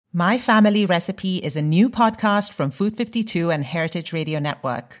My Family Recipe is a new podcast from Food 52 and Heritage Radio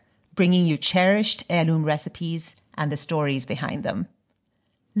Network, bringing you cherished heirloom recipes and the stories behind them.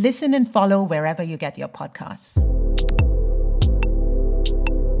 Listen and follow wherever you get your podcasts.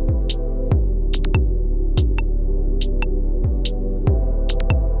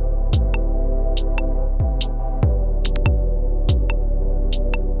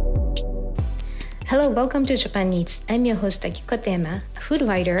 Hello, welcome to Japan Eats. I'm your host Akiko Katayama, a food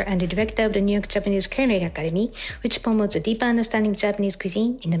writer and the director of the New York Japanese Culinary Academy, which promotes a deeper understanding of Japanese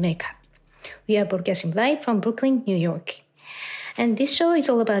cuisine in America. We are broadcasting live from Brooklyn, New York. And this show is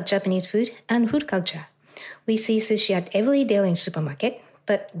all about Japanese food and food culture. We see sushi at every daily supermarket,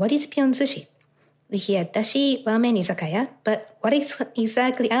 but what is beyond sushi? We hear dashi, ramen, izakaya, but what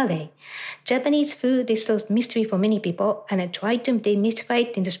exactly are they? Japanese food is still a mystery for many people, and I try to demystify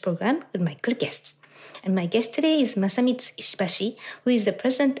it in this program with my good guests. And my guest today is Masamitsu Ishibashi, who is the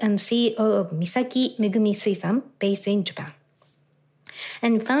president and CEO of Misaki Megumi Suisan, based in Japan.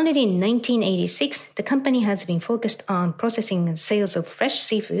 And founded in 1986, the company has been focused on processing and sales of fresh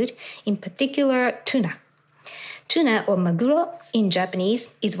seafood, in particular tuna. Tuna, or maguro in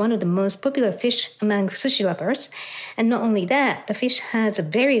Japanese, is one of the most popular fish among sushi lovers. And not only that, the fish has a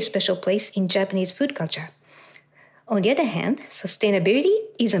very special place in Japanese food culture. On the other hand, sustainability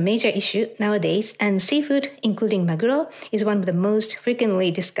is a major issue nowadays, and seafood, including maguro, is one of the most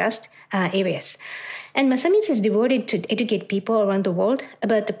frequently discussed areas. And Masamitsu is devoted to educate people around the world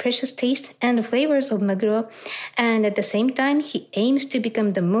about the precious taste and the flavors of maguro, and at the same time, he aims to become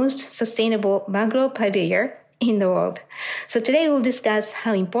the most sustainable maguro purveyor in the world. So today we'll discuss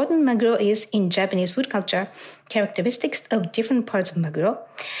how important maguro is in Japanese food culture, characteristics of different parts of maguro,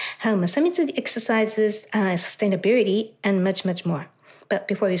 how Masamitsu exercises sustainability, and much, much more. But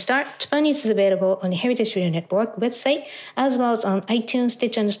before we start, Japanese is available on the Heritage Radio Network website, as well as on iTunes,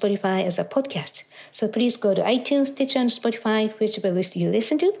 Stitcher, and Spotify as a podcast. So please go to iTunes, Stitcher, and Spotify, whichever list you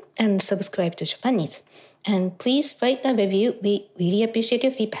listen to, and subscribe to Japanese. And please write a review. We really appreciate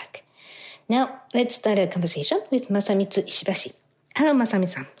your feedback. Now, let's start a conversation with Masamitsu Ishibashi. Hello,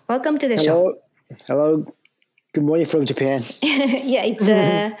 Masamitsu-san. Welcome to the show. Hello. Good morning from Japan. Yeah, it's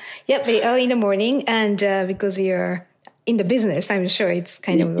very early in the morning, and because you're in the business, I'm sure it's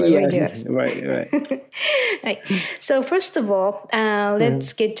kind of regular. Right. Right. So first of all,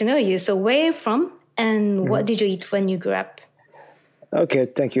 let's get to know you. So where are you from, and what did you eat when you grew up? Okay,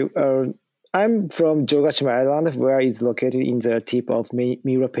 thank you. I'm from Jogashima Island, where it's located in the tip of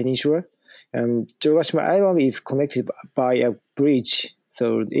Miura Peninsula. Jogashima Island is connected by a bridge,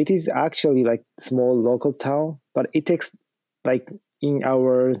 so it is actually like small local town, but it takes like in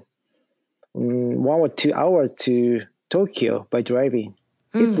our 1 or 2 hours to Tokyo by driving.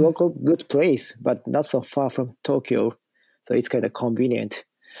 It's local good place, but not so far from Tokyo, so it's kind of convenient.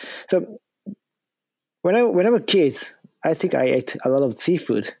 So when I was a kid, I think I ate a lot of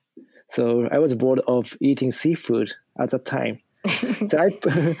seafood, so I was bored of eating seafood at that time. So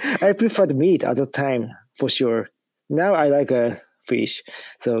I preferred meat at the time, for sure. Now I like fish.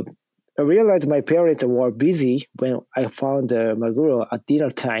 So I realized my parents were busy when I found maguro at dinner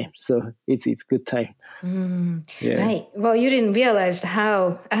time. So it's good time. Yeah. Right. Well, you didn't realize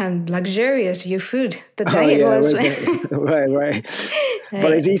how luxurious your food, the diet was. Right.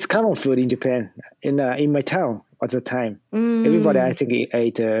 But it's common food in Japan, in my town at the time. Everybody, I think,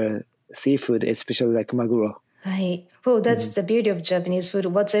 ate seafood, especially like maguro. Right. Well, that's the beauty of Japanese food.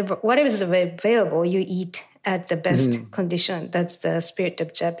 Whatever is available, you eat at the best condition. That's the spirit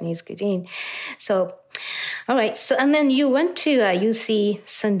of Japanese cuisine. So, all right. So, and then you went to UC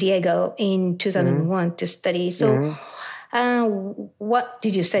San Diego in 2001 to study. So, what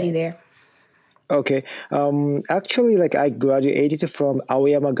did you study there? Okay. Actually, like I graduated from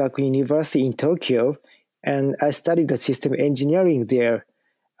Aoyama Gakuin University in Tokyo, and I studied the system engineering there.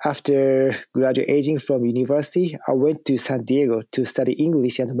 After graduating from university, I went to San Diego to study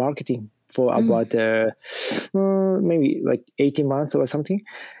English and marketing for about maybe like 18 months or something.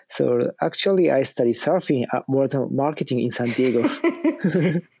 So actually, I studied surfing at more than marketing in San Diego.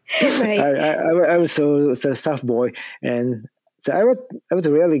 Right. I was so surf boy, and so I was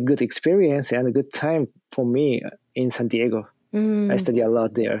a really good experience and a good time for me in San Diego. I studied a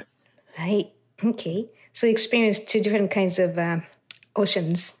lot there. Right. Okay. So you experienced 2 different kinds of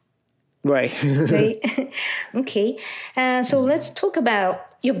oceans. Right. Okay. So let's talk about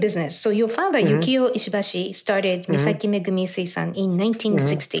your business. So your father, Yukio Ishibashi, started Misaki Megumi Suisan in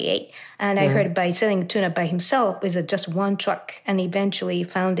 1968. And I heard by selling tuna by himself with just one truck, and eventually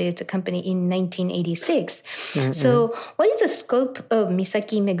founded the company in 1986. So what is the scope of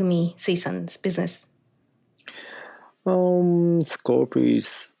Misaki Megumi Suisan's business? Scope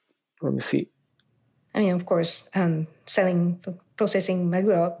is Let me see. I mean, of course, processing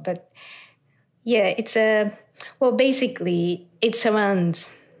maguro, but yeah, it's basically it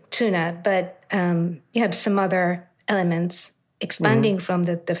surrounds tuna, but you have some other elements expanding from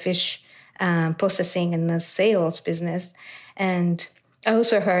the fish processing and the sales business. And I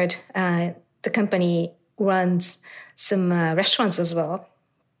also heard the company runs some restaurants as well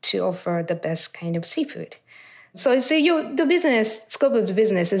to offer the best kind of seafood. So the scope of the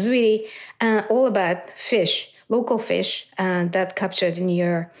business is really all about fish, local fish that captured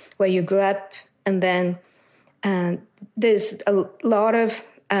where you grew up, and then there's a lot of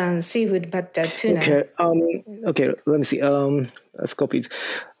seafood, but tuna. Okay. Let me see. Let's copy it.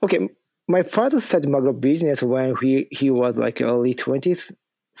 Okay, my father started maguro business when he was like early 20s,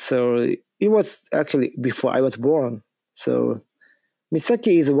 so it was actually before I was born. So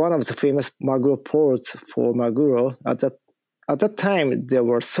Misaki is one of the famous maguro ports for maguro. At that time, there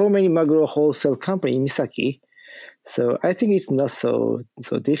were so many maguro wholesale companies in Misaki. So I think it's not so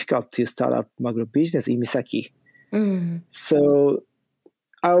difficult to start up maguro business in Misaki. So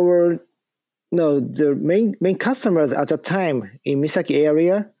the main customers at that time in Misaki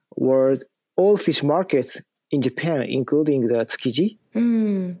area were all fish markets in Japan, including the Tsukiji.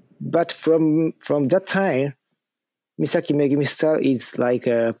 But from that time, Misaki Megumi style is like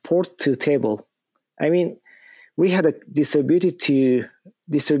a port to table. I mean, we had distributed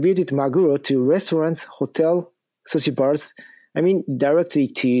maguro to restaurants, hotel, sushi bars. I mean, directly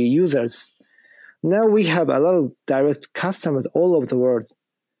to users. Now we have a lot of direct customers all over the world.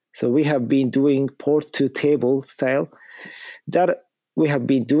 So we have been doing port to table style that we have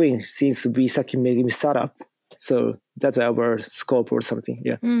been doing since Misaki Megumi startup. So that's our scope or something.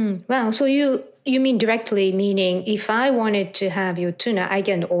 Yeah. Wow. So you mean directly, meaning if I wanted to have your tuna, I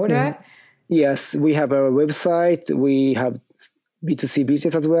can order? Yes, we have our website. We have B2C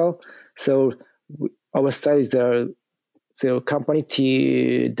business as well. So our style is the company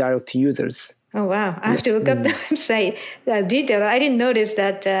to direct users. Oh, wow. I have to look up the website detail. I didn't notice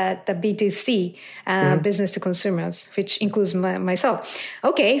that the B2C, business to consumers, which includes myself.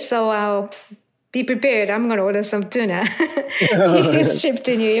 Okay, so I'll be prepared. I'm going to order some tuna. It's shipped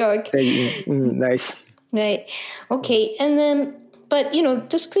to New York. Nice. Right. Okay. And then, but,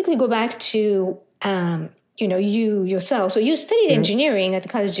 just quickly go back to, you yourself. So you studied engineering at the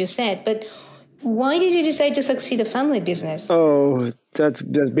college, you said, but why did you decide to succeed a family business? Oh, that's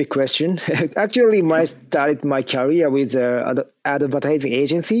a big question. Actually, I started my career with an advertising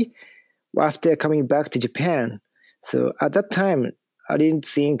agency after coming back to Japan. So at that time, I didn't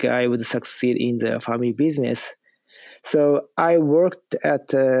think I would succeed in the family business. So I worked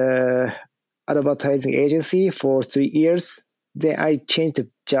at an advertising agency for 3 years. Then I changed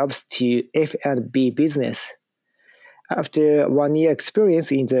jobs to F&B business. After 1 year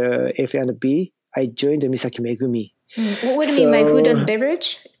experience in the F&B, I joined the Misaki Megumi. What do you mean by food and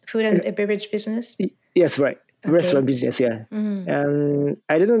beverage? Food and beverage business? Yes, right. Okay. Restaurant business, yeah. And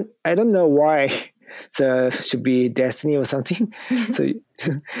I don't know why. So should be destiny or something.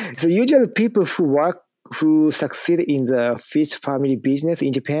 so usually people who succeed in the fish family business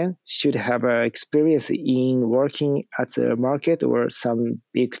in Japan should have experience in working at the market or some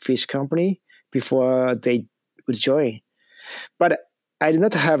big fish company before they would join. But I do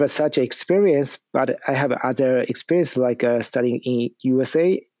not have such experience, but I have other experience like studying in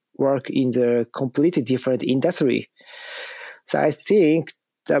USA, work in the completely different industry. So I think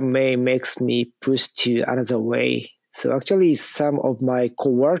that makes me push to another way. So actually some of my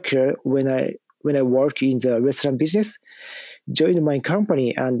coworker when I work in the restaurant business joined my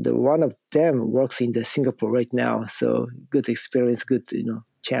company, and one of them works in the Singapore right now. So good experience, good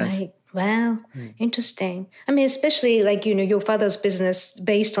chance. Right. Wow, interesting. I mean, especially like, your father's business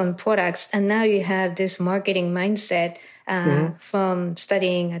based on products, and now you have this marketing mindset from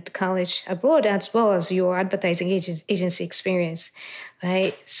studying at college abroad, as well as your advertising agency experience,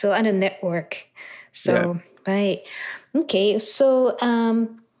 right? So, and a network. So, right. Okay. So,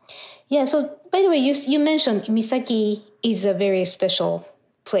 so by the way, you mentioned Misaki is a very special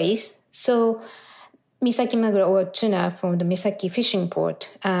place. So, Misaki Maguro or tuna from the Misaki fishing port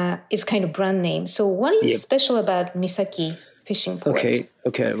is kind of brand name. So what is special about Misaki fishing port?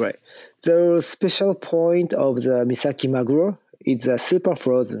 Okay, right. The special point of the Misaki Maguro is super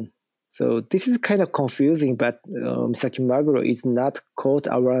frozen. So this is kind of confusing, but Misaki Maguro is not caught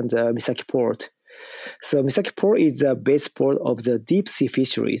around the Misaki port. So Misaki port is the base port of the deep sea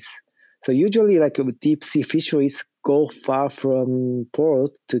fisheries. So usually like deep sea fisheries go far from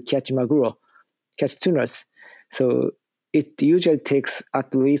port to catch maguro. Catch tunas. So it usually takes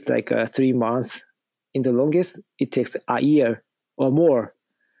at least like 3 months. In the longest, it takes a year or more.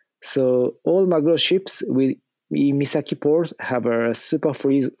 So all maguro ships in Misaki Port have a super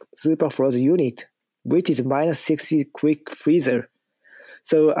frozen unit, which is minus 60 quick freezer.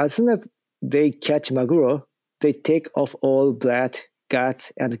 So as soon as they catch maguro, they take off all blood,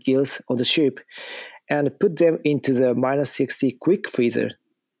 guts, and gills on the ship and put them into the minus 60 quick freezer.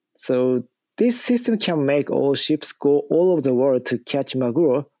 So this system can make all ships go all over the world to catch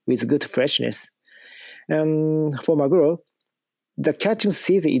maguro with good freshness. For maguro, the catching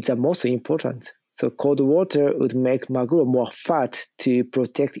season is the most important. So cold water would make maguro more fat to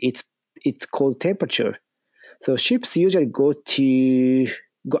protect its cold temperature. So ships usually go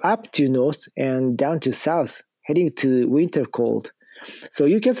up to north and down to south, heading to winter cold. So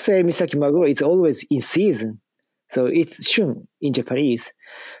you can say Misaki maguro is always in season. So it's shun in Japanese.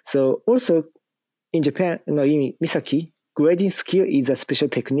 So also in Japan, in Misaki, grading skill is a special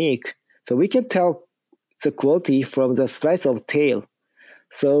technique. So we can tell the quality from the slice of tail.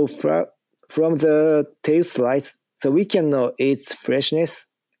 So from the tail slice, so we can know its freshness,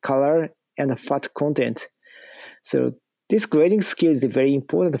 color, and fat content. So this grading skill is very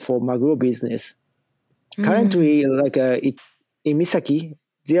important for maguro business. Currently, in Misaki,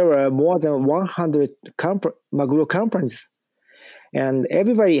 there are more than 100 maguro companies, and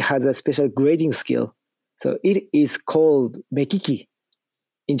everybody has a special grading skill. So it is called mekiki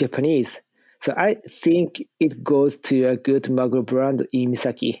in Japanese. So I think it goes to a good maguro brand in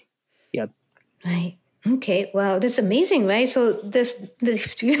Misaki. Yeah. Right. Okay. Wow. That's amazing, right? So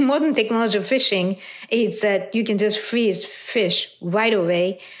the modern technology of fishing is that you can just freeze fish right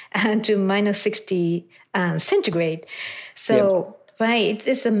away to minus 60 centigrade. So, right.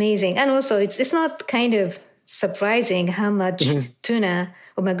 It's amazing. And also it's not kind of surprising how much tuna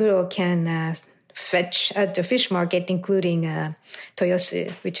or maguro can fetch at the fish market, including Toyosu,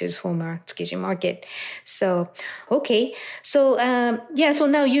 which is former Tsukiji market. So, okay. So, so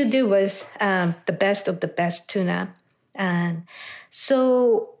now you do with the best of the best tuna. And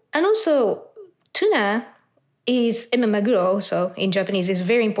also tuna is, maguro also in Japanese is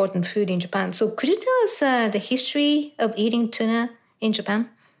very important food in Japan. So could you tell us the history of eating tuna in Japan?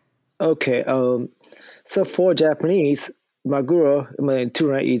 Okay. So for Japanese, maguro,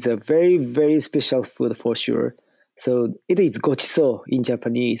 tuna is a very, very special food for sure. So it is gochiso in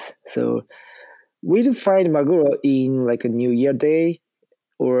Japanese. So we find maguro in like a New Year Day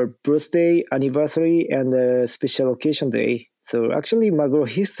or birthday, anniversary, and a special occasion day. So actually maguro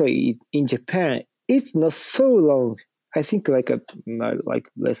history in Japan, it's not so long. I think like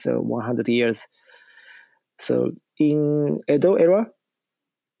less than 100 years. So in Edo era,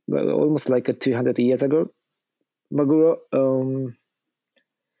 almost like 200 years ago, maguro,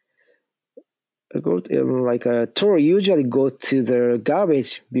 toro usually go to the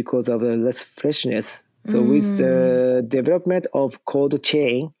garbage because of the less freshness. So with the development of cold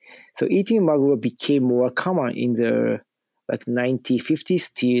chain, so eating maguro became more common in the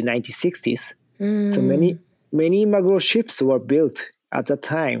 1950s to 1960s. So many maguro ships were built at that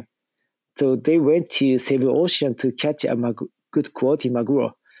time. So they went to Cebu Ocean to catch a good quality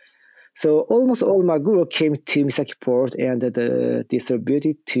maguro. So almost all maguro came to Misaki Port and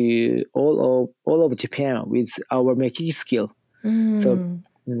distributed to all of Japan with our making skill. So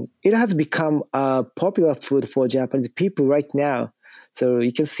it has become a popular food for Japanese people right now. So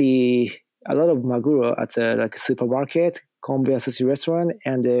you can see a lot of maguro at a supermarket, convenience sushi restaurant,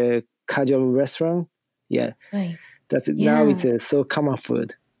 and a casual restaurant. Yeah, right. That's it. Yeah. Now it's so common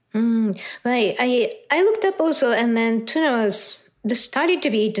food. Right. I looked up also, and then tuna was started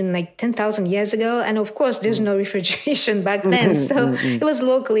to be eaten like 10,000 years ago. And of course, there's no refrigeration back then. So it was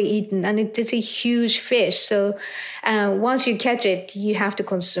locally eaten, and it's a huge fish. So once you catch it, you have to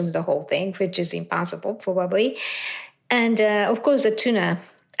consume the whole thing, which is impossible probably. And of course, the tuna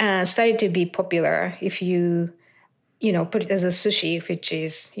started to be popular if you put it as a sushi, which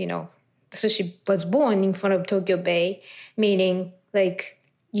is, the sushi was born in front of Tokyo Bay, meaning like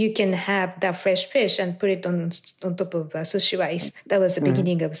you can have that fresh fish and put it on top of sushi rice. That was the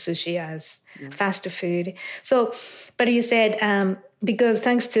beginning of sushi as fast food. So, but you said because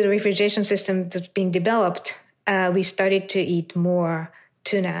thanks to the refrigeration system that's being developed, we started to eat more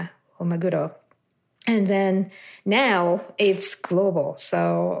tuna or maguro. And then now it's global.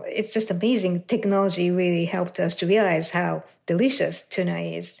 So it's just amazing. Technology really helped us to realize how delicious tuna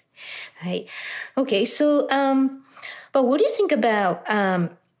is. Right? Okay, so but what do you think about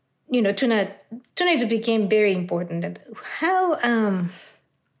tuna became very important. And how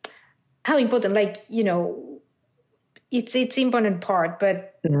important, it's important part,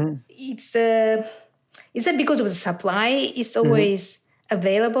 but is that because of the supply? It's always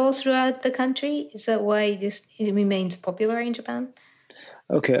available throughout the country? Is that why it remains popular in Japan?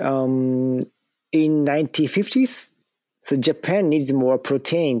 Okay. In 1950s, so Japan needs more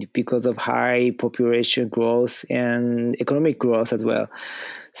protein because of high population growth and economic growth as well.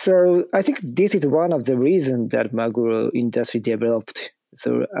 So I think this is one of the reasons that maguro industry developed.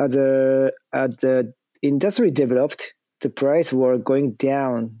 So as the industry developed, the price were going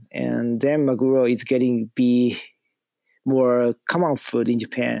down, and then maguro is getting be more common food in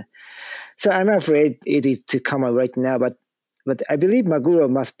Japan. So I'm afraid it is to come out right now, but I believe maguro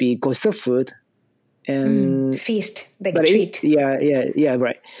must be gosu food, and Feast, like treat. yeah,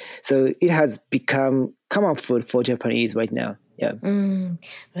 right. So it has become common food for Japanese right now. Yeah.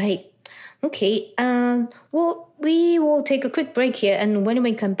 Right. Okay. Well, we will take a quick break here, and when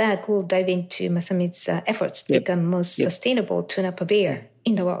we come back, we'll dive into Masamit's efforts to become most sustainable tuna purveyor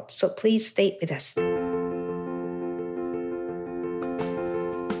in the world. So please stay with us.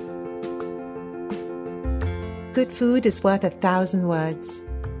 Good food is worth 1,000 words.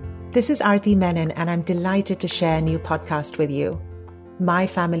 This is Aarti Menon, and I'm delighted to share a new podcast with you, My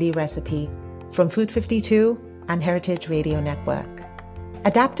Family Recipe, from Food 52 and Heritage Radio Network.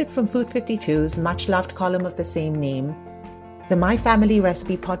 Adapted from Food 52's much-loved column of the same name, the My Family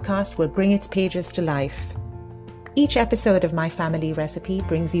Recipe podcast will bring its pages to life. Each episode of My Family Recipe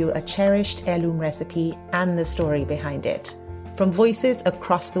brings you a cherished heirloom recipe and the story behind it, from voices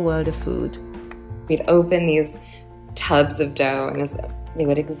across the world of food. We'd open these tubs of dough and they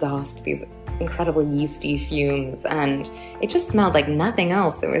would exhaust these incredible yeasty fumes, and it just smelled like nothing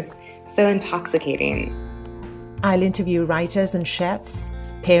else. It was so intoxicating. I'll interview writers and chefs,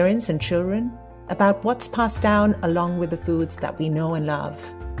 parents and children about what's passed down along with the foods that we know and love.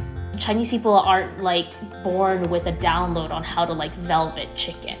 Chinese people aren't like born with a download on how to like velvet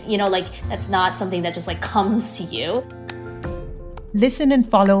chicken. You know, like that's not something that just like comes to you. Listen and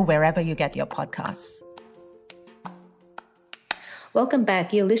follow wherever you get your podcasts. Welcome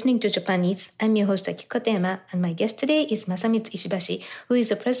back. You're listening to Japan Eats. I'm your host, Akiko Katayama, and my guest today is Masamitsu Ishibashi, who is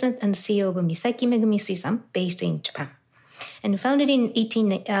the president and CEO of Misaki Megumi Suisan, based in Japan. And founded in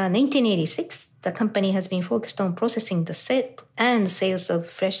 1986, the company has been focused on processing the sales of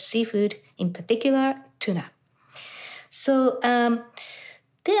fresh seafood, in particular tuna. So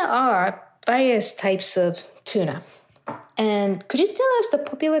there are various types of tuna. And could you tell us the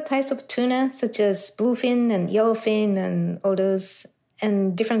popular types of tuna, such as bluefin and yellowfin and all those,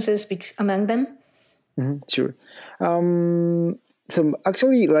 and differences among them? Sure. So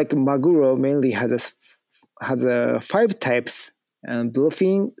actually, like maguro mainly has 5 types: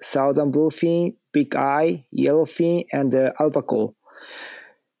 bluefin, southern bluefin, big eye, yellowfin, and albacore.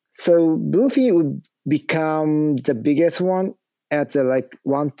 So bluefin would become the biggest one at like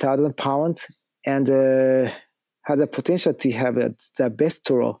 1,000 pounds, and has the potential to have the best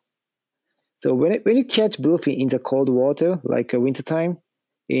toro. So when you catch bluefin in the cold water, like wintertime,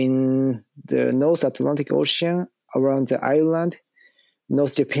 in the North Atlantic Ocean, around the island,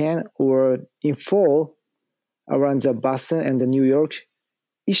 North Japan, or in fall, around the Boston and the New York,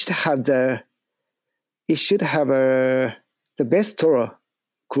 it should have the best toro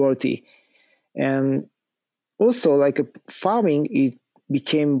quality. And also, like farming, it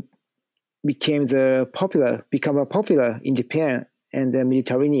became popular in Japan and the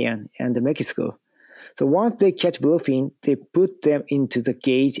Mediterranean and Mexico. So once they catch bluefin, they put them into the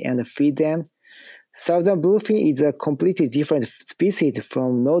cage and feed them. Southern bluefin is a completely different species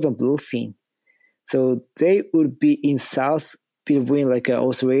from northern bluefin. So they would be in south between like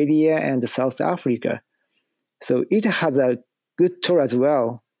Australia and South Africa. So it has a good toro as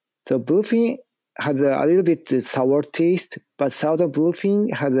well. So bluefin has a little bit sour taste, but southern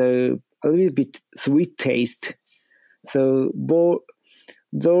bluefin has a little bit sweet taste. So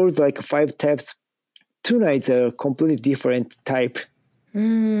those like 5 types, tuna is a completely different type.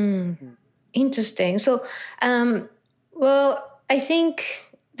 Interesting. So, well, I think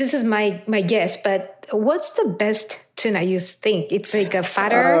this is my guess, but what's the best tuna you think? It's like a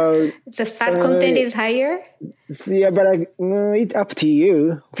fatter? The fat content is higher? Yeah, but it's up to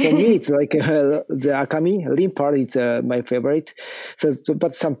you. For me, it's like the akami, lean part is my favorite. So,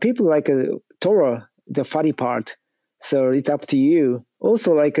 but some people like toro, the fatty part. So it's up to you.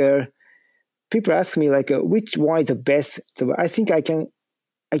 Also, like people ask me like which one is the best. So I think I can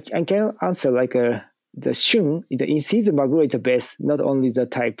answer like the shun, the in-season maguro is the best, not only the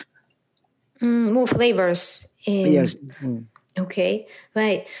type. More flavors. Yes. Okay,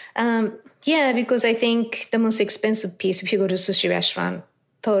 right. Yeah, because I think the most expensive piece, if you go to sushi restaurant,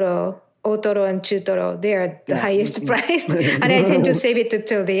 toro, otoro, and chutoro, they are the highest price. And I tend to save it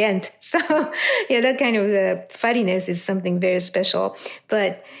till the end. So yeah, that kind of fattiness is something very special.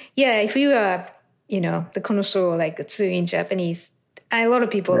 But yeah, if you are, the connoisseur like Tsu in Japanese, a lot of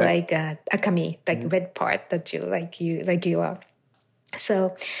people like akami, like red part that you are.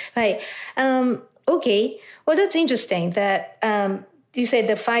 So, right. Okay. Well, that's interesting that you said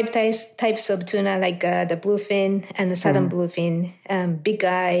the 5 types of tuna, like the bluefin and the southern bluefin, big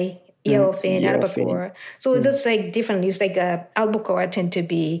eye, yellowfin, albacore. So that's like different use. Like albacore tend to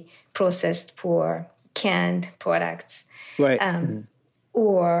be processed for canned products. Right.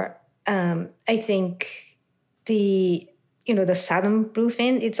 Or I think the southern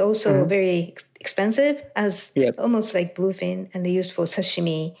bluefin, it's also very expensive as almost like bluefin, and they're used for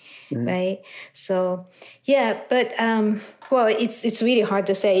sashimi, right? So but well, it's really hard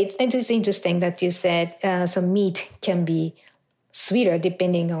to say. It's interesting that you said some meat can be sweeter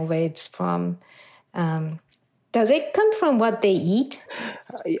depending on where it's from. Does it come from what they eat?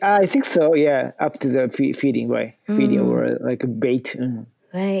 I think so. Yeah, up to the feeding, right? Feeding or like a bait.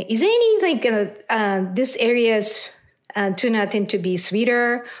 Right. Is there any like this area's tuna tend to be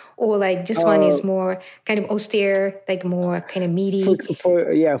sweeter, or like this one is more kind of austere, like more kind of meaty?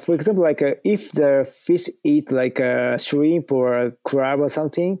 For example, like if the fish eat like a shrimp or a crab or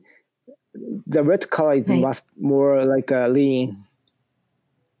something, the red color is much more like a lean.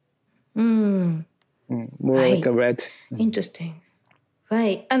 More like a red. Interesting.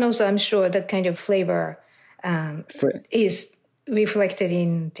 Right. And also I'm sure that kind of flavor is reflected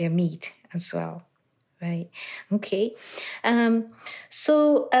in their meat as well. Right. Okay.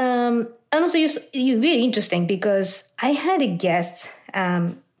 So and also you're really interesting because I had a guest,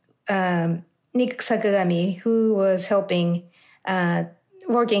 Nick Sakagami, who was helping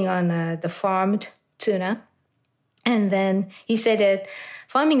working on the farmed tuna. And then he said that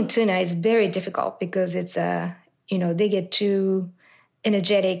farming tuna is very difficult because it's they get too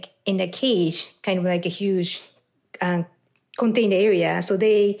energetic in the cage, kind of like a huge contained area. So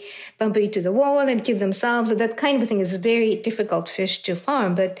they bump into the wall and kill themselves. So that kind of thing is very difficult fish to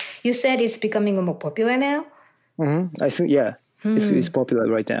farm. But you said it's becoming more popular now? I think, it's popular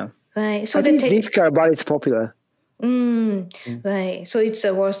right now. Right. So I think it's difficult, but it's popular. Right. So it's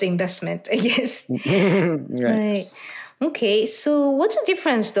a worth investment, I guess. Right. Okay. So what's the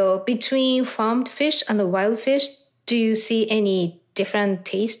difference, though, between farmed fish and the wild fish? Do you see any different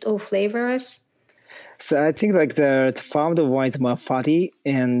taste or flavors? So I think like the farmed one is more fatty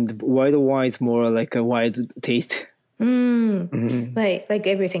and wild one is more like a wild taste. Right. Like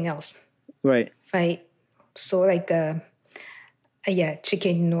everything else. Right. Right. So like,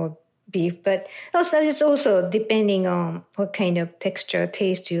 chicken or beef, but also it's also depending on what kind of texture,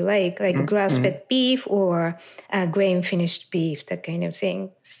 taste you like grass-fed beef or grain finished beef, that kind of thing.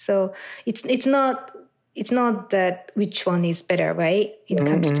 So it's not that which one is better, right? It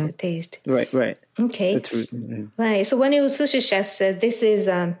comes to the taste. Right. Okay. That's right. So when your sushi chef says this is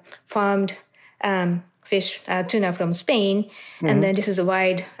farmed fish tuna from Spain, and then this is a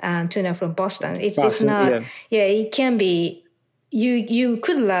wild tuna from Boston. It's not. It can be. You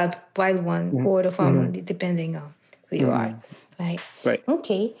could love wild one or the farm one, depending on who you are. Right.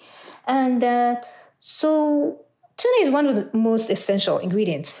 Okay. And so tuna is one of the most essential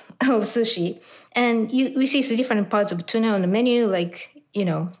ingredients of sushi. And we see different parts of tuna on the menu, like,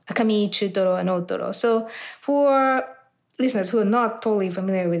 akami, chutoro, and otoro. So for listeners who are not totally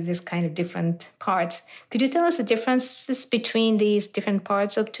familiar with this kind of different parts, could you tell us the differences between these different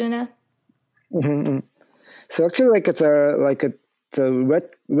parts of tuna? So actually, the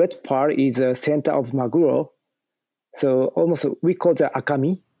red part is the center of maguro. So almost we call the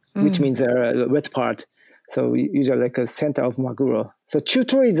akami, which means the red part. So usually like a center of maguro. So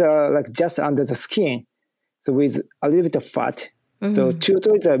chutoro is like just under the skin, so with a little bit of fat. So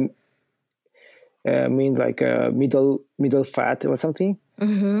chutoro is means like a middle fat or something.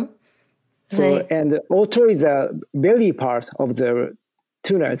 So and otoro is the belly part of the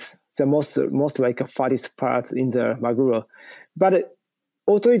tunas, the most like a fattest part in the maguro. But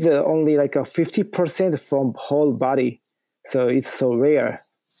otoro is only like a 50% from whole body, so it's so rare.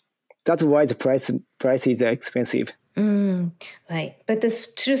 That's why the price is expensive. Right. But the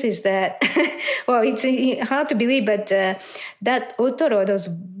truth is that, well, it's hard to believe, but that otoro, those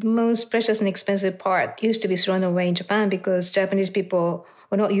most precious and expensive part, used to be thrown away in Japan because Japanese people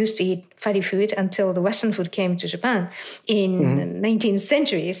were not used to eat fatty food until the Western food came to Japan in the 19th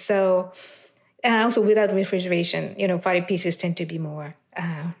century. So also without refrigeration, fatty pieces tend to be more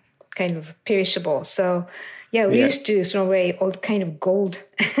kind of perishable. So we used to throw away all kind of gold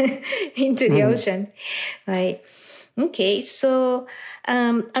into the ocean, right? Okay, so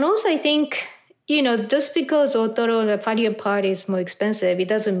and also I think just because otoro, the fattier part, is more expensive, it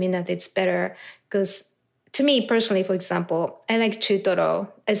doesn't mean that it's better. Because to me personally, for example, I like chutoro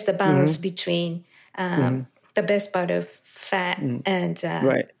as the balance between the best part of fat and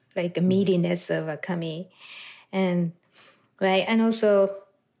Right. like the meatiness of akami. And right. And also,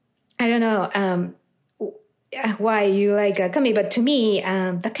 I don't know why you like akami, but to me,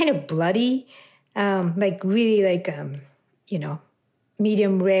 that kind of bloody, like really like,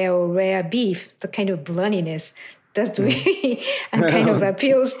 medium rare or rare beef, the kind of bloodiness, that's really kind of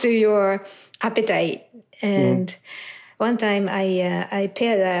appeals to your appetite. And one time I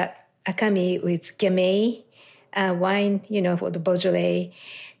paired akami with gamay wine, for the Beaujolais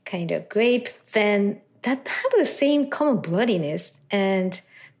kind of grape. Then that have the same common bloodiness. And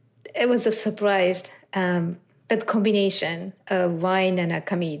it was a surprise that combination of wine and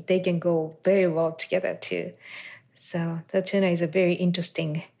akami, they can go very well together too. So the tuna is a very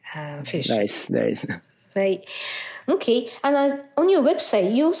interesting fish. Nice. Right. Okay. And on your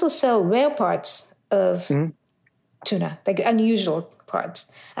website, you also sell rare parts of tuna, like unusual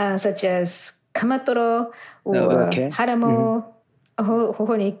parts, such as kamatoro or haramo,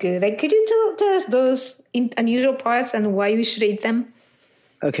 hohoniku. Like, could you tell us those unusual parts and why we should eat them?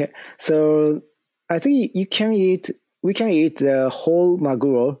 Okay. So I think we can eat the whole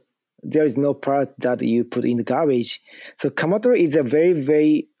maguro. There is no part that you put in the garbage. So kamatoro is a very,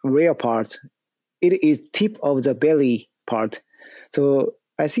 very rare part. It is tip of the belly part. So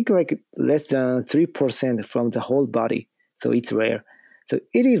I think like less than 3% from the whole body. So it's rare. So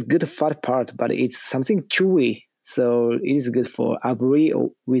it is good fat part, but it's something chewy. So it is good for aburi or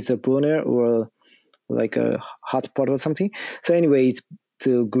with a burner or like a hot pot or something. So anyway, it's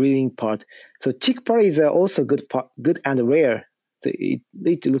the grilling part. So cheek part is also good and rare. So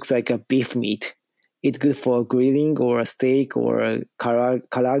it looks like a beef meat. It's good for grilling or a steak or a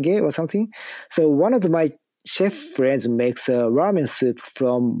karage or something. So one of my chef friends makes a ramen soup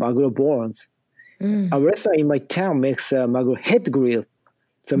from maguro bones. A restaurant in my town makes a maguro head grill.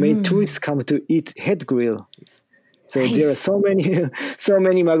 So many tourists come to eat head grill. So there are so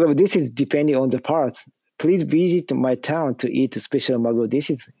many maguro. This is depending on the parts. Please visit my town to eat special maguro.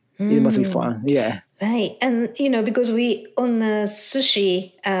 It must be fun. Yeah. Right. And, because we, on a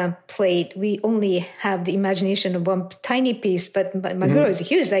sushi plate, we only have the imagination of one tiny piece, but maguro is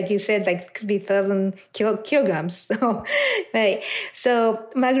huge. Like you said, like it could be 1,000 kilograms. So, right. So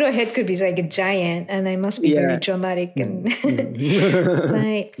maguro head could be like a giant and it must be very dramatic. And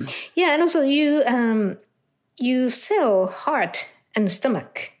right. Yeah. And also you sell heart and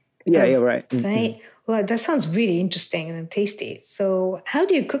stomach. Yeah, you're right. Right. Well, that sounds really interesting and tasty. So how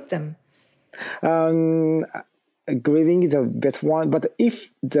do you cook them? Grilling is the best one, but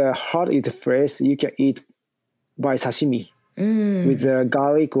if the heart is fresh, you can eat by sashimi with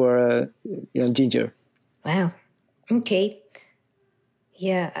garlic or ginger. Wow. Okay.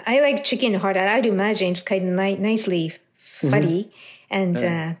 Yeah, I like chicken heart. I'd imagine it's kind of nicely fatty and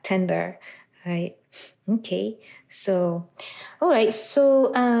tender, right? Okay. So, all right.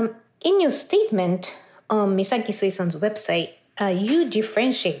 So, in your statement on Misaki Suisan's website, you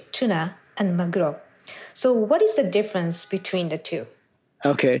differentiate tuna and maguro. So what is the difference between the two?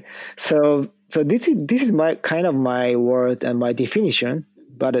 Okay, so this is my word and my definition.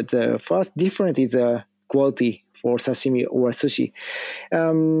 But the first difference is quality for sashimi or sushi.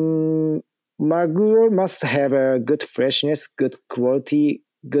 Maguro must have a good freshness, good quality,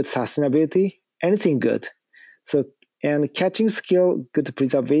 good sustainability, anything good. So and catching skill, good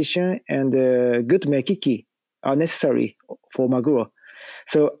preservation, and good mekiki are necessary for maguro.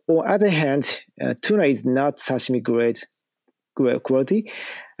 So on the other hand, tuna is not sashimi grade quality,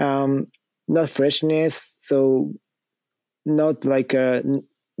 not freshness, so not like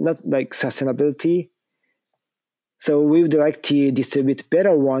sustainability. So we would like to distribute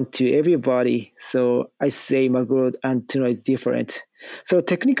better one to everybody. So I say maguro and tuna is different. So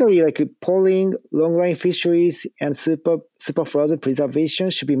technically, like polling, long line fisheries, and super frozen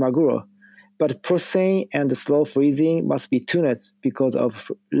preservation should be maguro. But processing and slow freezing must be tuna because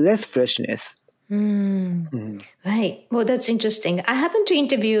of less freshness. Right. Well, that's interesting. I happened to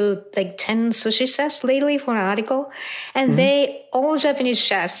interview like 10 sushi chefs lately for an article, and they all Japanese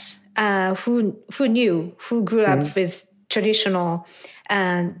chefs who grew up with traditional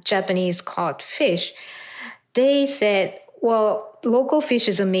Japanese caught fish. They said, well, local fish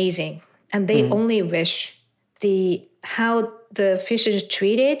is amazing, and they only wish how the fish is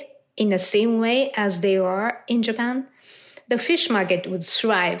treated in the same way as they are in Japan. The fish market would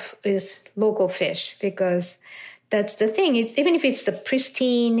thrive with local fish because that's the thing. Even if it's the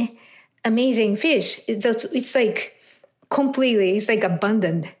pristine, amazing fish, it's like completely, it's like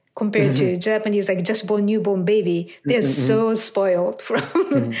abundant compared to Japanese, like just born newborn baby. They're so spoiled from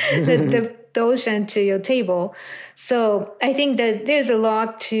the ocean to your table. So I think that there's a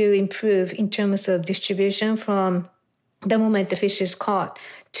lot to improve in terms of distribution from the moment the fish is caught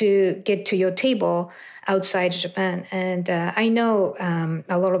to get to your table outside Japan. And I know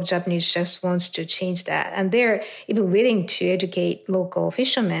a lot of Japanese chefs wants to change that. And they're even willing to educate local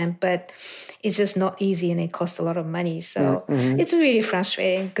fishermen, but it's just not easy and it costs a lot of money. So it's really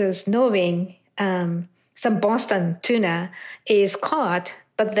frustrating because knowing some Boston tuna is caught,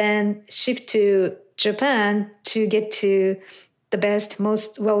 but then shipped to Japan to get to the best,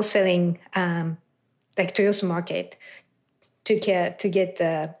 most well-selling like Toyosu market to get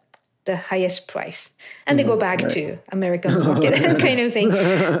the highest price, and they go back to American market kind of thing.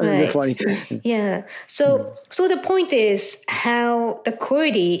 Right. Funny. Yeah. So the point is how the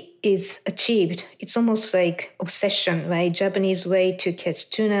quality is achieved. It's almost like obsession, right? Japanese way to catch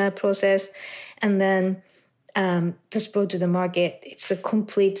tuna process, and then just brought to the market. It's a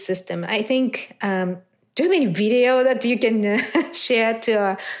complete system. I think. Do you have any video that you can share to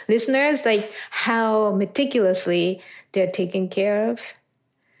our listeners, like how meticulously they're taken care of?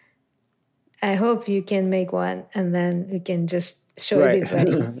 I hope you can make one, and then we can just show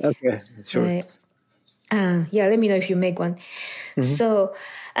everybody. Okay, sure. Right. Yeah, let me know if you make one. So,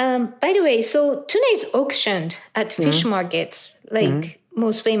 by the way, so tuna is auctioned at fish markets, like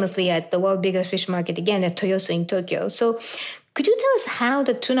most famously at the world biggest fish market, again at Toyosu in Tokyo. So, could you tell us how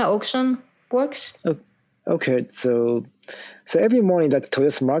the tuna auction works? Okay, so every morning that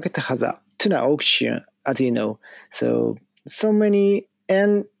Toyosu market has a tuna auction, as you know. So many,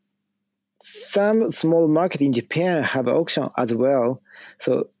 and some small market in Japan have auction as well.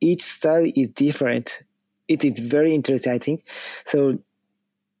 So each style is different. It is very interesting, I think. So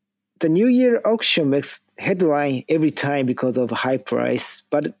the New Year auction makes headline every time because of high price,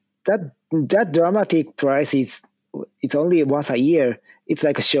 but that dramatic price it's only once a year. It's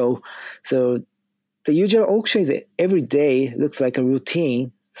like a show. So the usual auction is every day, looks like a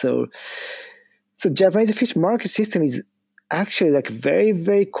routine. So Japanese fish market system is actually like very,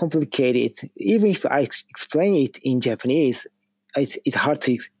 very complicated. Even if I explain it in Japanese, it's hard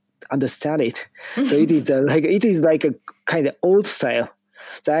to understand it. So it is like a kind of old style.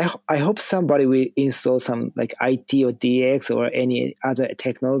 So I hope somebody will install some like IT or DX or any other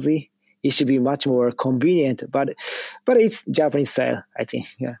technology. It should be much more convenient, but it's Japanese style, I think.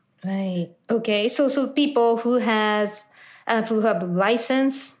 Yeah. Right. Okay. So people who have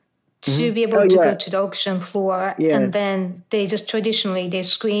license to be able to go to the auction floor, and then they just traditionally they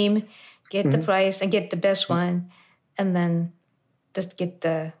scream, get the price and get the best one, and then just get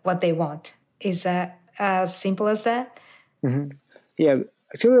what they want. Is that as simple as that? Yeah,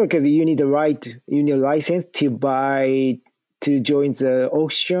 actually, like you need a license to join the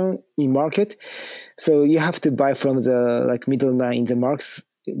auction in market. So you have to buy from the like middleman in the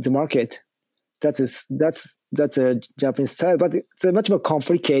market. That's a Japanese style, but it's much more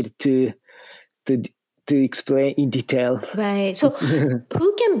complicated to explain in detail. Right. So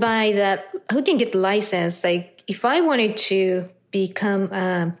who can buy that? Who can get the license? Like if I wanted to become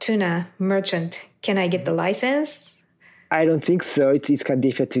a tuna merchant, can I get the license? I don't think so. It's kind of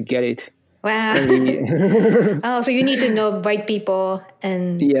difficult to get it. Wow. Oh, so you need to know right people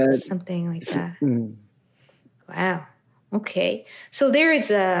and something like that. Wow. Okay. So there is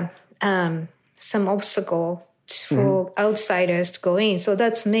some obstacle for outsiders to go in. So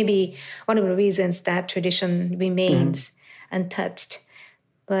that's maybe one of the reasons that tradition remains untouched.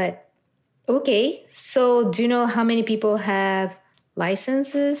 But okay. So do you know how many people have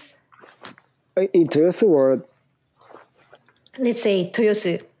licenses? In Toyosu or? Let's say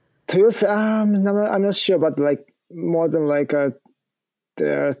Toyosu. Toyosu, I'm not sure, but like more than like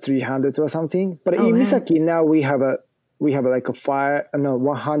there are 300 or something. But in Misaki now we have like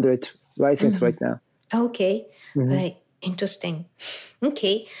 100 license right now. Okay, right, interesting.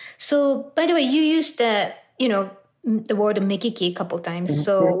 Okay, so by the way, you used the word mekiki a couple times.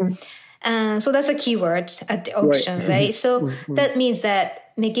 So so that's a keyword at the auction, right? So that means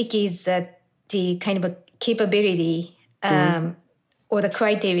that mekiki is the kind of a capability or the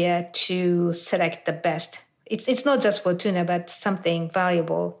criteria to select the best. It's not just for tuna, but something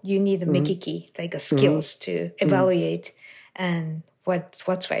valuable. You need the mekiki, like skills to evaluate and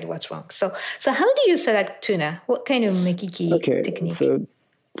what's right, what's wrong. So how do you select tuna? What kind of mekiki technique?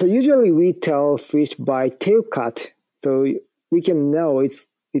 So usually we tell fish by tail cut, so we can know its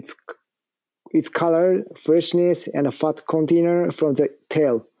color, freshness, and a fat container from the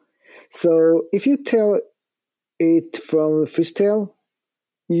tail. So if you tell it from fish tail,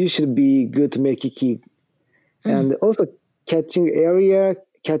 you should be good mekiki. And also catching area,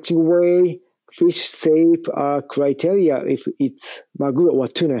 catching way, fish shape are criteria if it's maguro or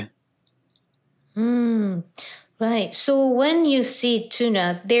tuna. Right. So when you see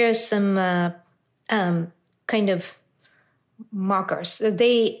tuna, there's some kind of markers? Is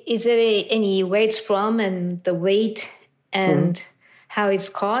there any where it's from and the weight and how it's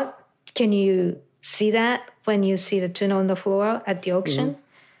caught? Can you see that when you see the tuna on the floor at the auction?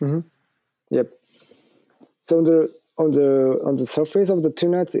 Yep. So on the surface of the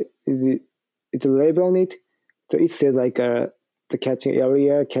tuna, it's a label on it. So it says like the catching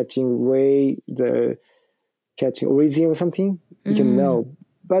area, catching weight, the catching origin or something. You can know,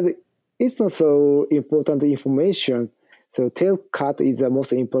 but it's not so important information. So tail cut is the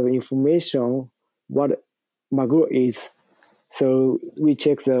most important information what maguro is. So we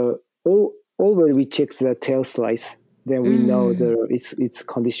check always we check the tail slice. Then we know its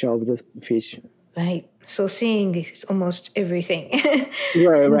condition of the fish. Right. So seeing is almost everything.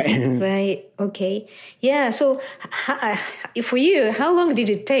 Right. Right. Okay. Yeah. So for you, how long did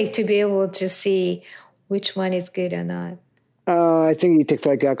it take to be able to see which one is good or not? I think it takes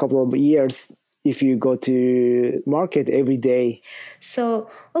like a couple of years if you go to market every day. So,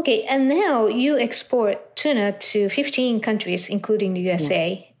 okay. And now you export tuna to 15 countries, including the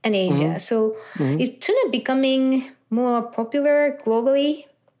USA and Asia. So is tuna becoming more popular globally?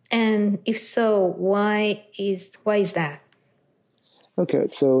 And if so, why is that? Okay,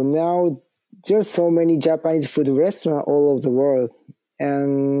 so now there's so many Japanese food restaurants all over the world,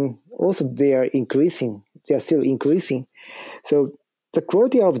 and also they are increasing. They are still increasing. So the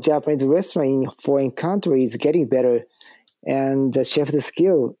quality of Japanese restaurant in foreign countries is getting better, and the chef's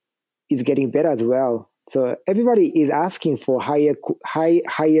skill is getting better as well. So everybody is asking for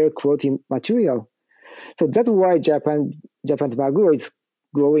higher quality material. So that's why Japan's maguro is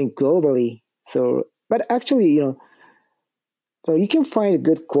growing globally. So, but actually, so you can find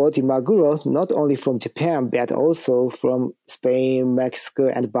good quality maguro not only from Japan but also from Spain, Mexico,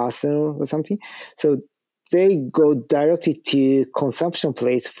 and Boston or something. So they go directly to consumption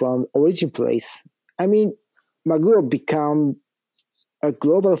place from origin place. I mean, maguro become a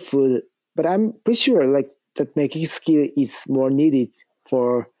global food, but I'm pretty sure like that making skill is more needed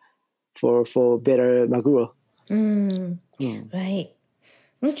for better maguro. Right.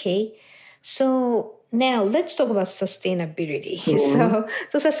 Okay. So now let's talk about sustainability. So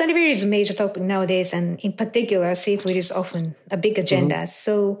sustainability is a major topic nowadays, and in particular, seafood is often a big agenda.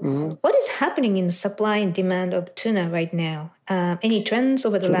 So what is happening in the supply and demand of tuna right now? Any trends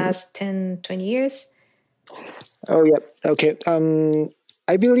over the last 10, 20 years? Oh, yeah. Okay.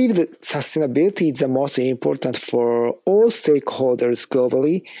 I believe that sustainability is the most important for all stakeholders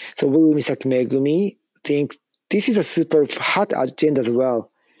globally. So we, Misaki Megumi, think this is a super hot agenda as well.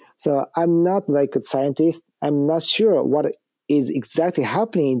 So I'm not like a scientist. I'm not sure what is exactly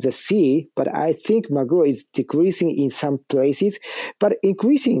happening in the sea, but I think maguro is decreasing in some places, but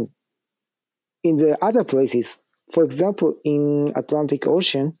increasing in the other places. For example, in Atlantic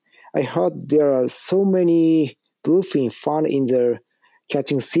Ocean, I heard there are so many bluefin found in the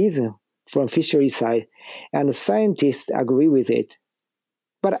catching season from fishery side, and scientists agree with it.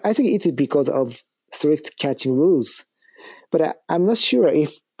 But I think it is because of strict catching rules. But I'm not sure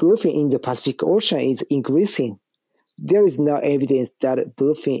if bluefin in the Pacific Ocean is increasing. There is no evidence that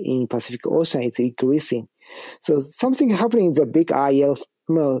bluefin in Pacific Ocean is increasing. So something happening in the big eye yellowfin.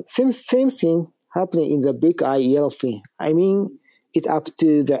 No, same thing happening in the big eye yellowfin. I mean, it's up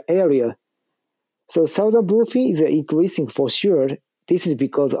to the area. So southern bluefin is increasing for sure. This is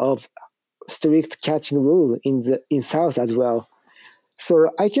because of strict catching rule in south as well.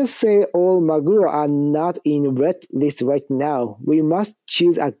 So I can say all maguro are not in red list right now. We must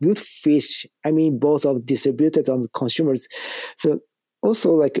choose a good fish. I mean, both of distributors and consumers. So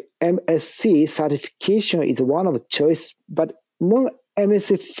also like MSC certification is one of the choice, but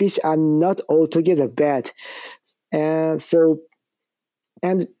non-MSC fish are not altogether bad. And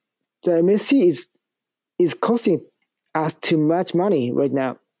the MSC is costing us too much money right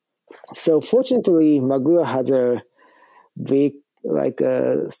now. So fortunately, maguro has a big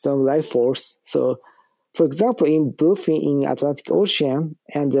strong life force. So, for example, in bluefin in Atlantic Ocean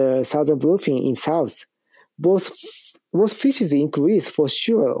and southern bluefin in south, both fishes increase for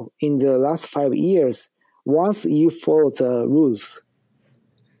sure in the last 5 years once you follow the rules.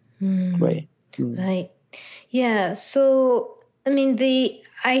 Right. Right. Yeah. So I mean,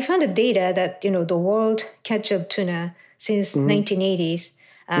 I found the data that the world catch of tuna since 1980s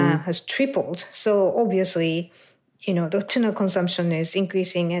has tripled. So obviously, the tuna consumption is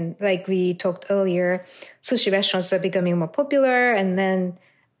increasing. And like we talked earlier, sushi restaurants are becoming more popular. And then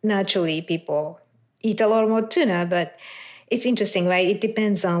naturally people eat a lot more tuna. But it's interesting, right? It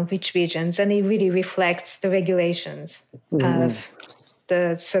depends on which regions. And it really reflects the regulations of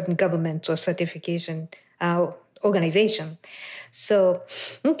the certain government or certification organization. So,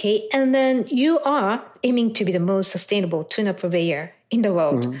 okay. And then you are aiming to be the most sustainable tuna purveyor in the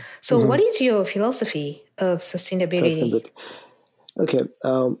world. So what is your philosophy of sustainability? Okay.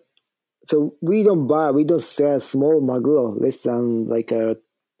 So we don't sell small maguro less than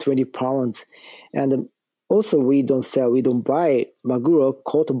 20 pounds. And also we don't buy maguro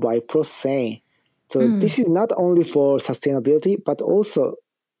caught by processing. So this is not only for sustainability, but also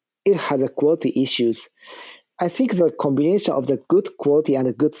it has a quality issues. I think the combination of the good quality and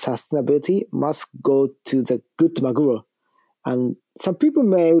the good sustainability must go to the good maguro. And some people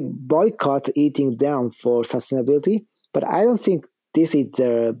may boycott eating them for sustainability, but I don't think this is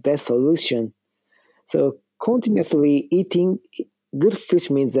the best solution. So continuously eating good fish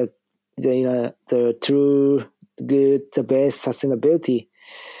means the true, good, the best sustainability.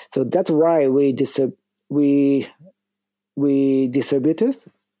 So that's why we distributors,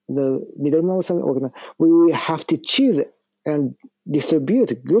 the middlemen, we have to choose and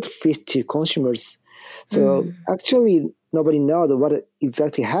distribute good fish to consumers. So actually, nobody knows what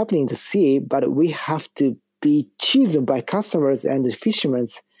exactly happening in the sea, but we have to be chosen by customers and the fishermen.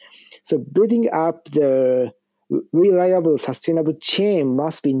 So building up the reliable, sustainable chain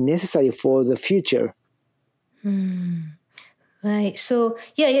must be necessary for the future. Right. So,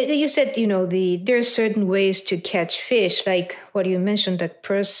 yeah, you said, there are certain ways to catch fish, like what you mentioned, like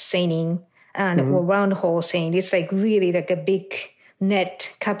purse seining or round hole seining. It's like really like a big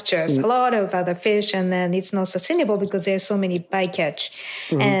net captures a lot of other fish, and then it's not sustainable because there's so many bycatch.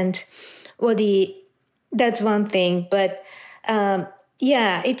 And that's one thing. But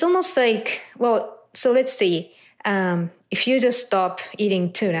it's almost like, so let's see. If you just stop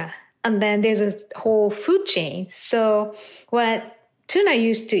eating tuna, and then there's a whole food chain. So what tuna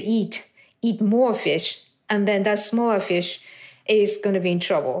used to eat more fish, and then that smaller fish is going to be in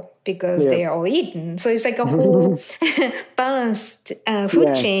trouble because they are all eaten. So it's like a whole balanced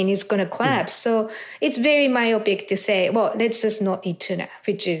food chain is going to collapse. So it's very myopic to say, let's just not eat tuna,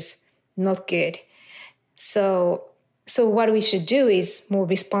 which is not good. So what we should do is more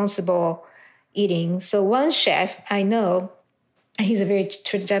responsible eating. So one chef I know, he's a very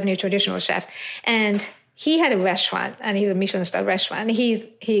Japanese traditional chef, and he had a restaurant, and he's a Michelin-star restaurant.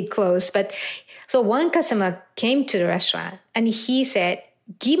 He closed, but so one customer came to the restaurant, and he said,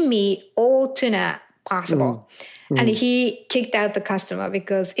 "Give me all tuna possible," and he kicked out the customer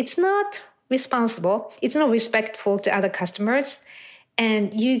because it's not responsible, it's not respectful to other customers,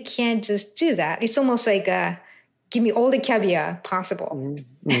 and you can't just do that. It's almost like give me all the caviar possible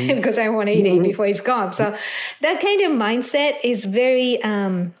because I want to eat it before it's gone. So that kind of mindset is very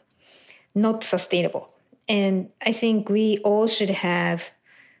not sustainable. And I think we all should have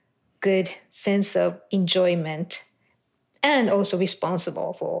good sense of enjoyment and also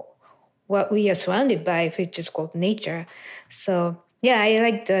responsible for what we are surrounded by, which is called nature. So yeah, I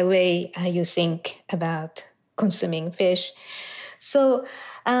like the way you think about consuming fish. So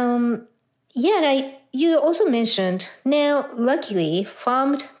you also mentioned now, luckily,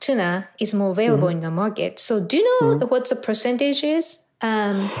 farmed tuna is more available in the market. So do you know what the percentage is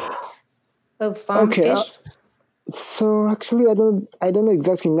of farmed fish? So actually, I don't know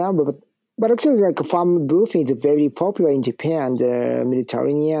exactly number, but actually, like farmed bluefin is very popular in Japan, the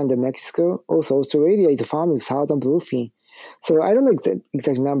Mediterranean, and Mexico. Also, Australia is farming southern bluefin. So I don't know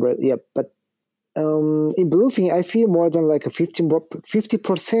exact number. Yeah, but in bluefin, I feel more than like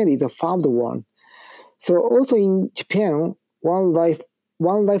 50% is a farmed one. So also in Japan,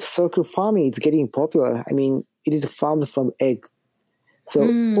 wildlife circle farming is getting popular. I mean, it is farmed from eggs. So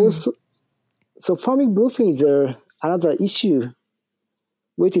so farming bluefin is another issue,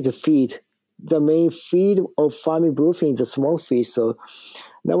 which is the feed. The main feed of farming bluefin is the small fish. So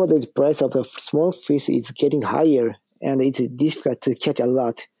nowadays, the price of the small fish is getting higher, and it's difficult to catch a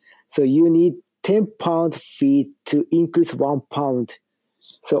lot. So you need 10 pounds feed to increase 1 pound.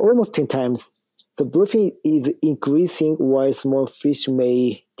 So almost 10 times. So bluefin is increasing while small fish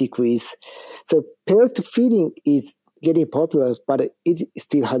may decrease. So pellet feeding is getting popular, but it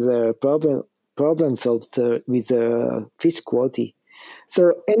still has a problems with the fish quality.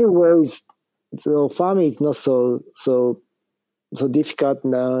 So anyways, so farming is not so difficult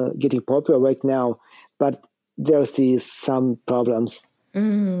now, getting popular right now, but there still some problems.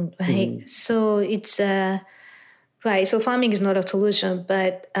 Right. So it's right. So farming is not a solution,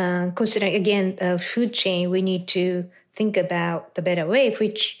 but considering again the food chain, we need to think about the better way,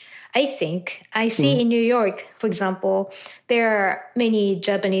 which I think I see in New York, for example, there are many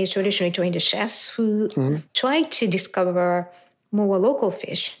Japanese traditionally trained chefs who try to discover more local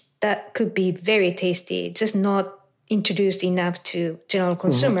fish that could be very tasty, just not introduced enough to general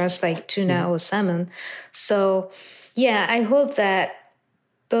consumers like tuna or salmon. So, yeah, I hope that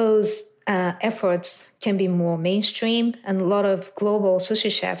those efforts can be more mainstream, and a lot of global sushi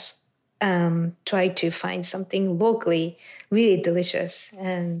chefs try to find something locally really delicious.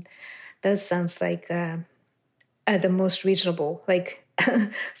 And that sounds like the most reasonable, like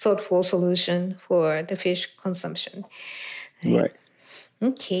thoughtful solution for the fish consumption. Right.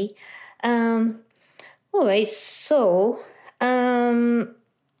 Okay. All right. So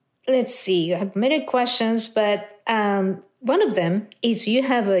let's see. I have many questions, but one of them is you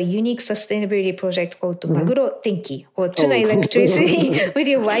have a unique sustainability project called Maguro Tenki, or tuna electricity, with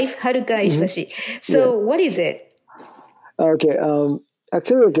your wife, Haruka Ishibashi. So what is it? Okay.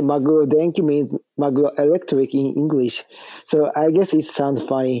 Actually, like Maguro Denki means Maguro Electric in English. So I guess it sounds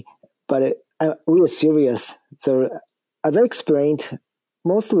funny, but we are serious. So as I explained,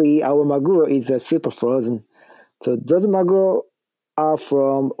 mostly our Maguro is super frozen. So those Maguro are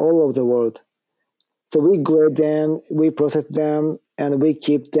from all over the world. So we grade them, we process them, and we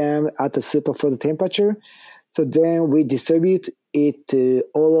keep them at a super frozen temperature. So then we distribute it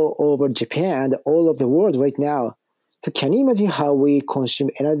all over Japan and all over the world right now. So can you imagine how we consume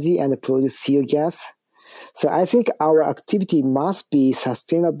energy and produce CO gas? So I think our activity must be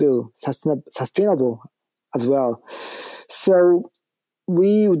sustainable as well. So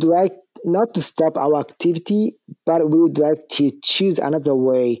we would like not to stop our activity, but we would like to choose another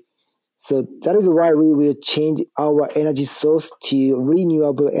way. So that is why we will change our energy source to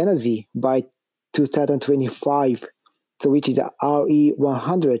renewable energy by 2025, so which is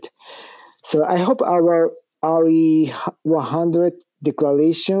RE100. So I hope our RE100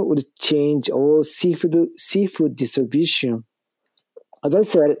 declaration would change all seafood distribution. As I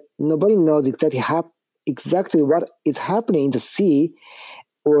said, nobody knows exactly what is happening in the sea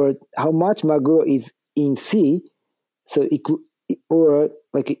or how much maguro is in sea. So or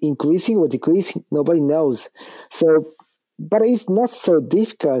like increasing or decreasing, nobody knows. So, but it's not so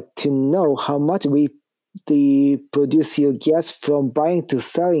difficult to know how much we produce CO gas from buying to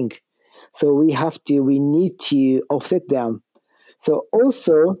selling. So we need to offset them. So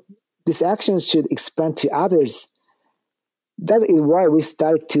also, this action should expand to others. That is why we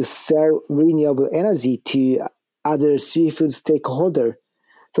started to sell renewable energy to other seafood stakeholders.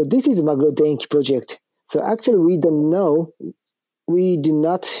 So this is Maguro Denki project. So actually, we do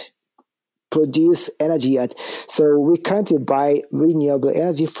not produce energy yet. So we currently buy renewable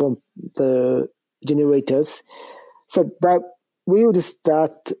energy from the generators. So, but we would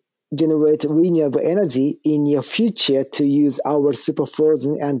start generate renewable energy in your future to use our super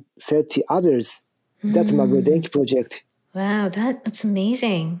frozen and sell to others. That's Maguro Denki project. Wow, that's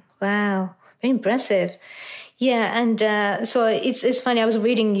amazing. Wow, very impressive. Yeah, and so it's funny. I was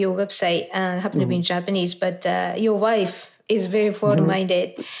reading your website, and happened to be in Japanese, but your wife is very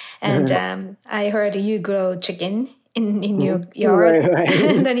forward-minded, and I heard you grow chicken in your yard, right.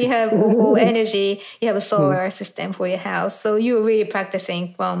 and then you have whole energy. You have a solar system for your house, so you're really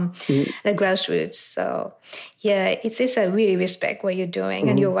practicing from the grassroots. So yeah, it's a really respect what you're doing,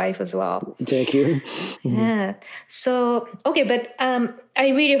 and your wife as well. Thank you. Yeah. So okay, but I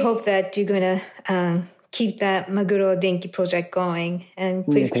really hope that you're gonna keep that Maguro Denki project going, and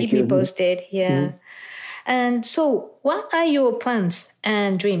please keep me posted. Yeah. And so, what are your plans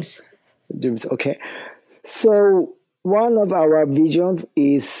and dreams? Okay. So one of our visions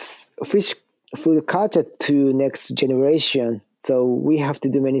is fish food culture to next generation. So we have to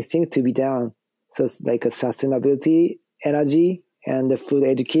do many things to be done. So it's like a sustainability, energy, and the food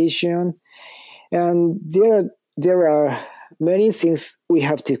education. And there are many things we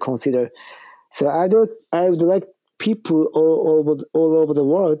have to consider. So I would like people all over the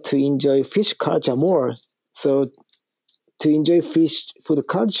world to enjoy fish culture more. So to enjoy fish food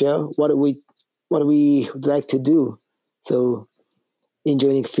culture, what we would like to do. So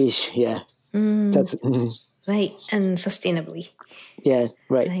enjoying fish, yeah. That's right, and sustainably. Yeah,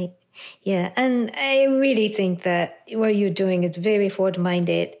 right. Yeah, and I really think that what you're doing is very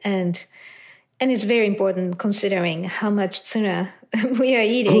forward-minded, and it's very important considering how much tuna we are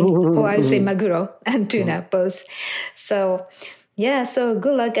eating, or I would say maguro and tuna both. So yeah, so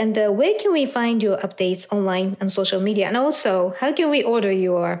good luck. And where can we find your updates online and social media? And also, how can we order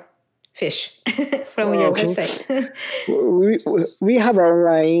your fish from your website? we have our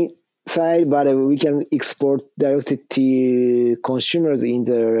online site, but we can export directly to consumers in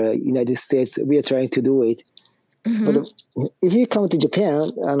the United States. We are trying to do it. But if you come to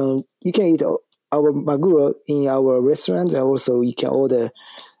Japan, you can eat our maguro in our restaurant, and also you can order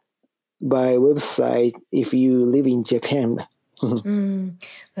by website if you live in Japan.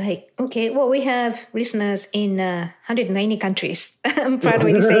 Right. Okay. Well, we have listeners in 190 countries. I'm proud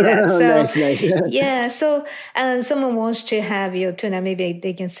when you say that. So, nice. yeah. So, someone wants to have your tuna. Maybe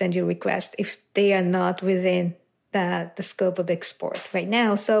they can send you a request if they are not within the scope of export right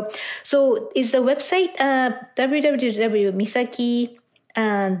now. So is the website www.misaki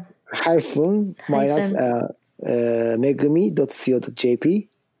 -megumi.co.jp.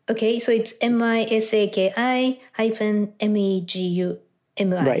 Okay, so it's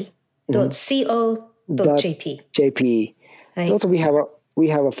misaki-megumi.co.jp. JP. Right. So also we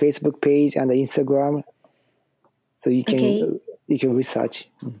have a Facebook page and Instagram, so you can research.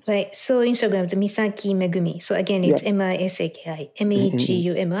 Right. So Instagram is Misaki Megumi. So again, it's MISAKI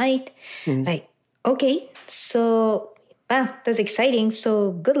MEGUMI. Right. Okay. So that's exciting.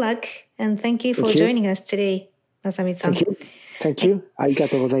 So good luck and thank you for joining us today, Masami-san. Thank you. ありが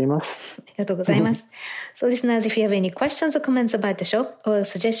とうございます。ありがとうございます。So listeners, if you have any questions or comments about the show or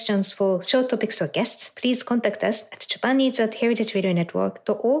suggestions for show topics or guests, please contact us at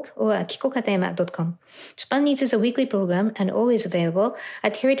japaneats@heritageradionetwork.org or akikokatayama.com. Japan Needs is a weekly program and always available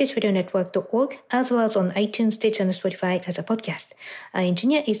at heritageradionetwork.org as well as on iTunes, Stitcher, and Spotify as a podcast. Our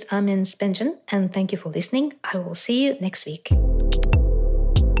engineer is Armin Spengen, and thank you for listening. I will see you next week.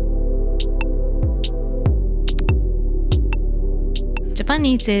 Japan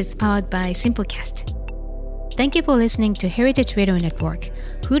Needs is powered by Simplecast. Thank you for listening to Heritage Radio Network,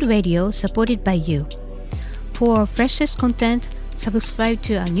 food radio supported by you. For freshest content, subscribe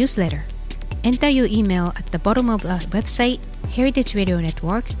to our newsletter. Enter your email at the bottom of our website,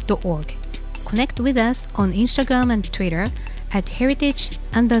 heritageradionetwork.org. Connect with us on Instagram and Twitter at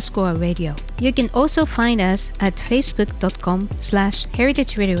heritage_radio. You can also find us at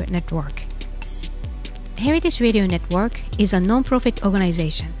facebook.com/Heritage Radio Network. Heritage Radio Network is a non-profit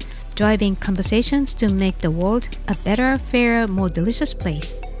organization driving conversations to make the world a better, fairer, more delicious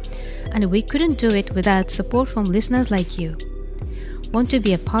place. And we couldn't do it without support from listeners like you. Want to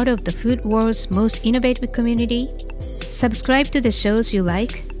be a part of the food world's most innovative community? Subscribe to the shows you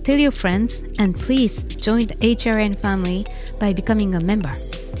like, tell your friends, and please join the HRN family by becoming a member.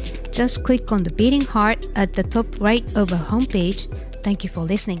 Just click on the beating heart at the top right of our homepage. Thank you for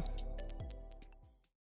listening.